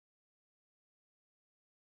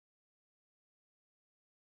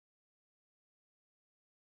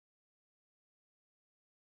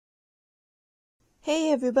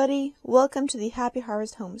Hey everybody, welcome to the Happy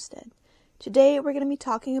Harvest Homestead. Today we're going to be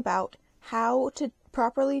talking about how to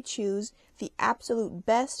properly choose the absolute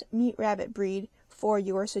best meat rabbit breed for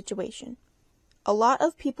your situation. A lot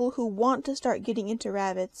of people who want to start getting into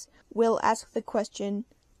rabbits will ask the question,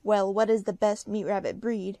 well, what is the best meat rabbit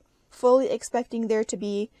breed? Fully expecting there to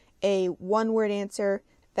be a one-word answer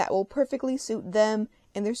that will perfectly suit them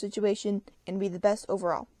and their situation and be the best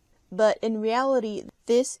overall. But in reality,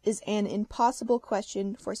 this is an impossible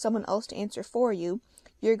question for someone else to answer for you.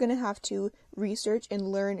 You're going to have to research and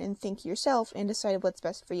learn and think yourself and decide what's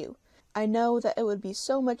best for you. I know that it would be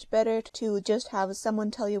so much better to just have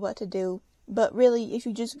someone tell you what to do, but really, if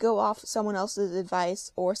you just go off someone else's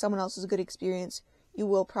advice or someone else's good experience, you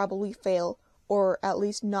will probably fail, or at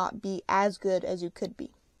least not be as good as you could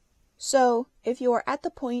be. So, if you are at the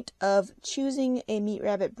point of choosing a meat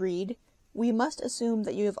rabbit breed, we must assume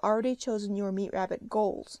that you have already chosen your meat rabbit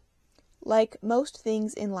goals. Like most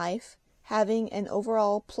things in life, having an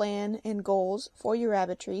overall plan and goals for your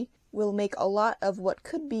rabbitry will make a lot of what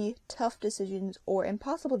could be tough decisions or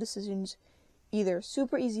impossible decisions either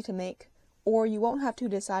super easy to make, or you won't have to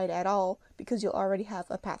decide at all because you'll already have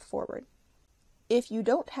a path forward. If you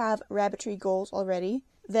don't have rabbitry goals already,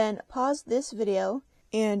 then pause this video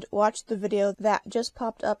and watch the video that just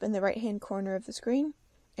popped up in the right-hand corner of the screen.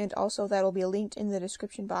 And also that'll be linked in the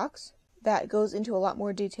description box. That goes into a lot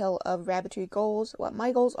more detail of rabbitry goals, what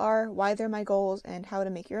my goals are, why they're my goals, and how to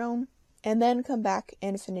make your own. And then come back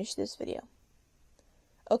and finish this video.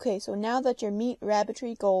 Okay, so now that your meat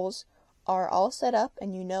rabbitry goals are all set up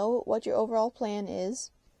and you know what your overall plan is,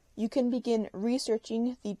 you can begin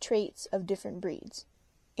researching the traits of different breeds.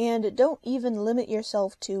 And don't even limit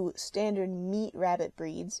yourself to standard meat rabbit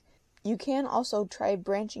breeds. You can also try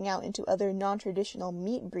branching out into other non-traditional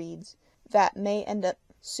meat breeds that may end up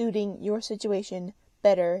suiting your situation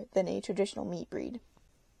better than a traditional meat breed.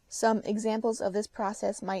 Some examples of this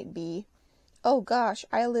process might be, oh gosh,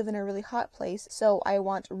 I live in a really hot place, so I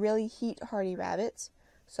want really heat-hardy rabbits,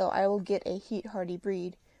 so I will get a heat-hardy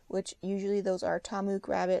breed, which usually those are Tamuk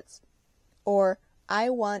rabbits. Or, I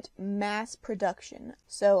want mass production,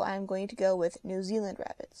 so I'm going to go with New Zealand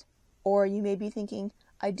rabbits. Or you may be thinking,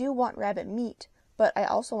 I do want rabbit meat, but I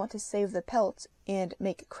also want to save the pelts and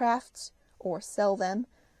make crafts or sell them,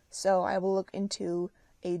 so I will look into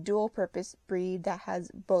a dual-purpose breed that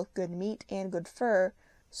has both good meat and good fur,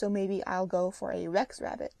 so maybe I'll go for a Rex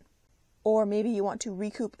rabbit. Or maybe you want to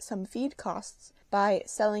recoup some feed costs by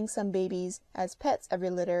selling some babies as pets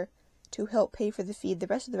every litter to help pay for the feed the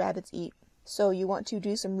rest of the rabbits eat. So you want to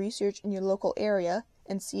do some research in your local area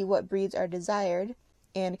and see what breeds are desired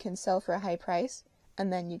and can sell for a high price,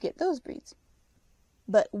 and then you get those breeds.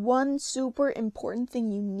 But one super important thing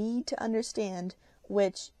you need to understand,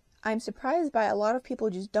 which I'm surprised by a lot of people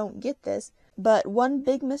just don't get this, but one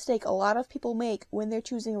big mistake a lot of people make when they're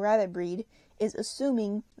choosing a rabbit breed is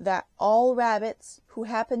assuming that all rabbits who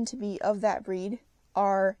happen to be of that breed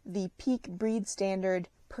are the peak breed standard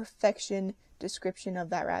perfection description of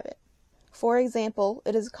that rabbit. For example,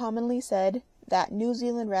 it is commonly said that New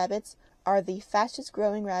Zealand rabbits are the fastest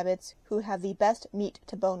growing rabbits who have the best meat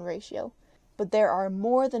to bone ratio. But there are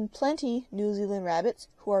more than plenty New Zealand rabbits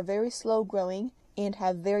who are very slow growing and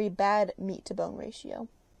have very bad meat to bone ratio.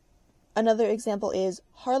 Another example is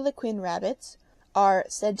Harlequin rabbits are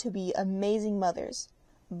said to be amazing mothers,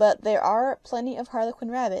 but there are plenty of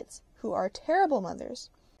Harlequin rabbits who are terrible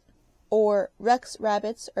mothers. Or Rex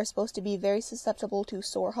rabbits are supposed to be very susceptible to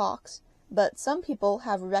sore hocks, but some people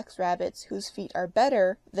have Rex rabbits whose feet are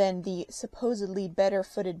better than the supposedly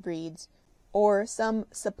better-footed breeds, or some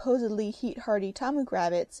supposedly heat-hardy Tamuk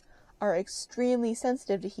rabbits are extremely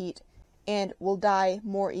sensitive to heat and will die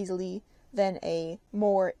more easily than a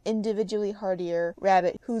more individually hardier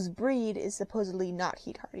rabbit whose breed is supposedly not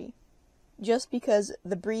heat-hardy. Just because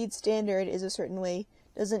the breed standard is a certain way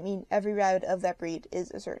doesn't mean every rabbit of that breed is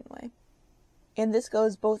a certain way. And this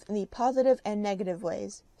goes both in the positive and negative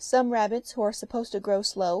ways. Some rabbits who are supposed to grow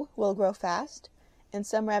slow will grow fast, and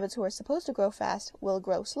some rabbits who are supposed to grow fast will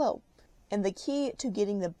grow slow. And the key to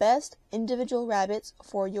getting the best individual rabbits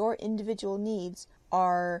for your individual needs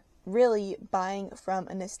are really buying from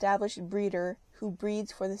an established breeder who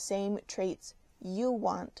breeds for the same traits you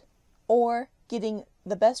want, or getting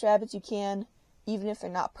the best rabbits you can, even if they're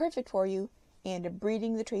not perfect for you, and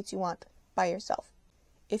breeding the traits you want by yourself.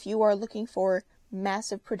 If you are looking for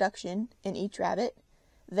massive production in each rabbit,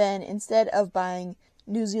 then instead of buying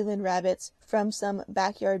New Zealand rabbits from some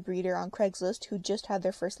backyard breeder on Craigslist who just had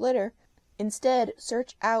their first litter, instead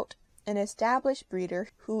search out an established breeder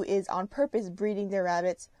who is on purpose breeding their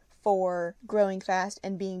rabbits for growing fast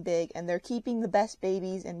and being big, and they're keeping the best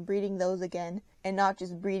babies and breeding those again and not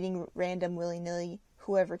just breeding random willy-nilly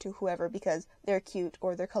whoever to whoever because they're cute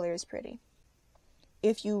or their color is pretty.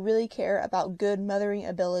 If you really care about good mothering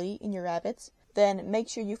ability in your rabbits, then make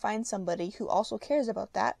sure you find somebody who also cares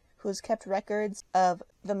about that, who has kept records of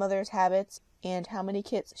the mother's habits and how many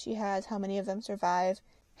kits she has, how many of them survive,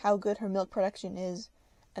 how good her milk production is,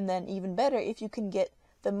 and then even better if you can get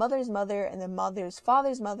the mother's mother and the mother's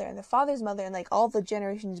father's mother and the father's mother and like all the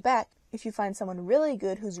generations back. If you find someone really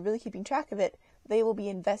good who's really keeping track of it, they will be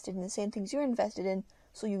invested in the same things you're invested in,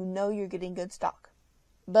 so you know you're getting good stock.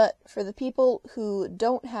 But for the people who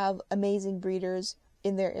don't have amazing breeders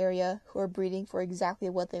in their area who are breeding for exactly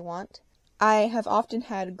what they want, I have often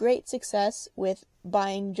had great success with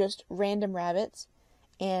buying just random rabbits,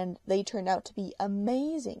 and they turned out to be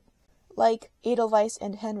amazing. Like Edelweiss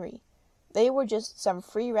and Henry. They were just some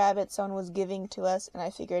free rabbits someone was giving to us, and I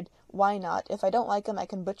figured, why not? If I don't like them, I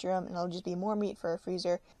can butcher them, and it'll just be more meat for a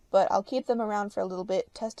freezer. But I'll keep them around for a little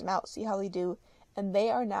bit, test them out, see how they do, and they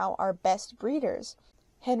are now our best breeders.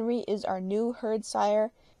 Henry is our new herd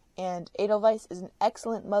sire, and Edelweiss is an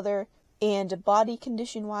excellent mother, and body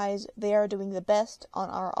condition-wise, they are doing the best on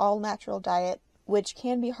our all-natural diet, which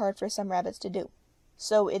can be hard for some rabbits to do.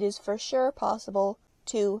 So it is for sure possible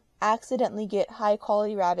to accidentally get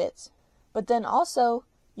high-quality rabbits, but then also,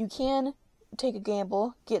 you can take a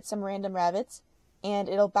gamble, get some random rabbits, and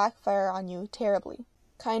it'll backfire on you terribly.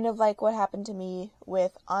 Kind of like what happened to me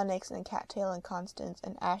with Onyx and Cattail and Constance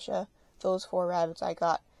and Asha, those 4 rabbits I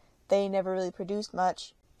got. They never really produced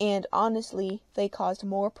much, and honestly, they caused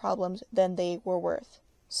more problems than they were worth.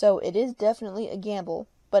 So it is definitely a gamble,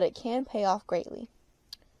 but it can pay off greatly.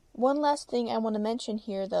 One last thing I want to mention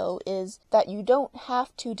here, though, is that you don't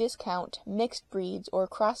have to discount mixed breeds or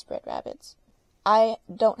crossbred rabbits. I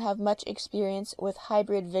don't have much experience with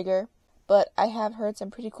hybrid vigor, but I have heard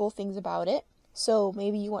some pretty cool things about it. So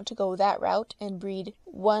maybe you want to go that route and breed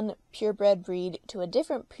one purebred breed to a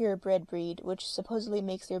different purebred breed, which supposedly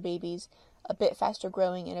makes their babies a bit faster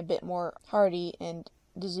growing and a bit more hardy and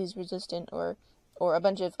disease resistant or a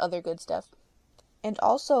bunch of other good stuff. And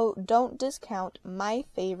also, don't discount my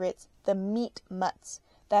favorites, the meat mutts,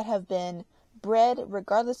 that have been bred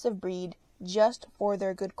regardless of breed just for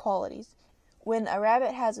their good qualities. When a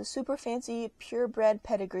rabbit has a super fancy purebred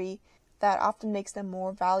pedigree, that often makes them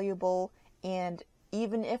more valuable, and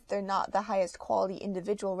even if they're not the highest quality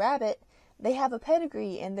individual rabbit, they have a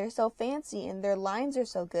pedigree and they're so fancy and their lines are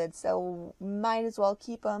so good, so might as well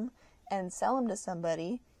keep them and sell them to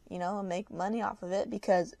somebody, and make money off of it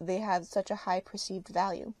because they have such a high perceived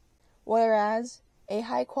value. Whereas a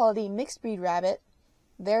high quality mixed breed rabbit,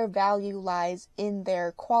 their value lies in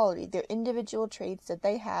their quality, their individual traits that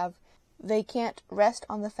they have. They can't rest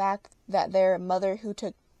on the fact that their mother who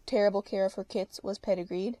took terrible care of her kits was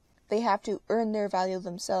pedigreed. They have to earn their value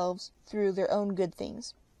themselves through their own good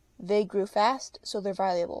things. They grew fast, so they're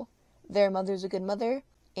valuable. Their mother's a good mother,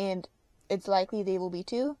 and it's likely they will be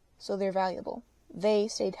too, so they're valuable. They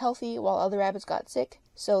stayed healthy while other rabbits got sick,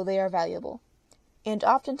 so they are valuable. And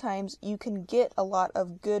oftentimes, you can get a lot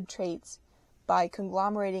of good traits by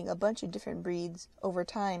conglomerating a bunch of different breeds over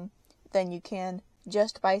time than you can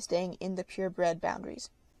just by staying in the purebred boundaries.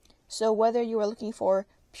 So whether you are looking for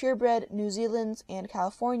purebred New Zealand's and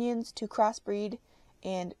Californians to crossbreed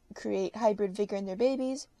and create hybrid vigor in their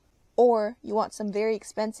babies, or you want some very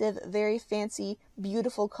expensive, very fancy,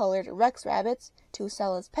 beautiful colored Rex rabbits to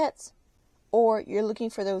sell as pets, or you're looking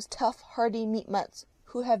for those tough, hardy meat mutts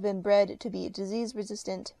who have been bred to be disease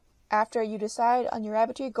resistant. After you decide on your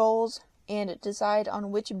rabbitry goals and decide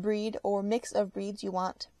on which breed or mix of breeds you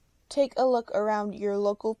want, take a look around your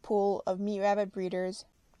local pool of meat rabbit breeders,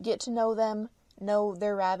 get to know them, know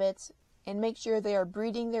their rabbits, and make sure they are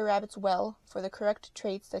breeding their rabbits well for the correct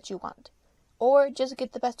traits that you want. Or just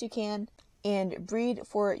get the best you can and breed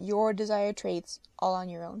for your desired traits all on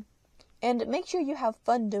your own. And make sure you have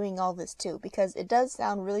fun doing all this too, because it does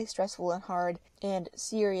sound really stressful and hard and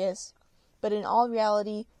serious, but in all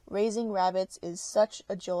reality, raising rabbits is such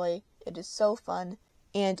a joy. It is so fun,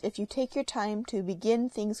 and if you take your time to begin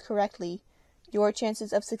things correctly, your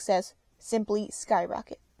chances of success simply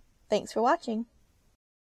skyrocket. Thanks for watching.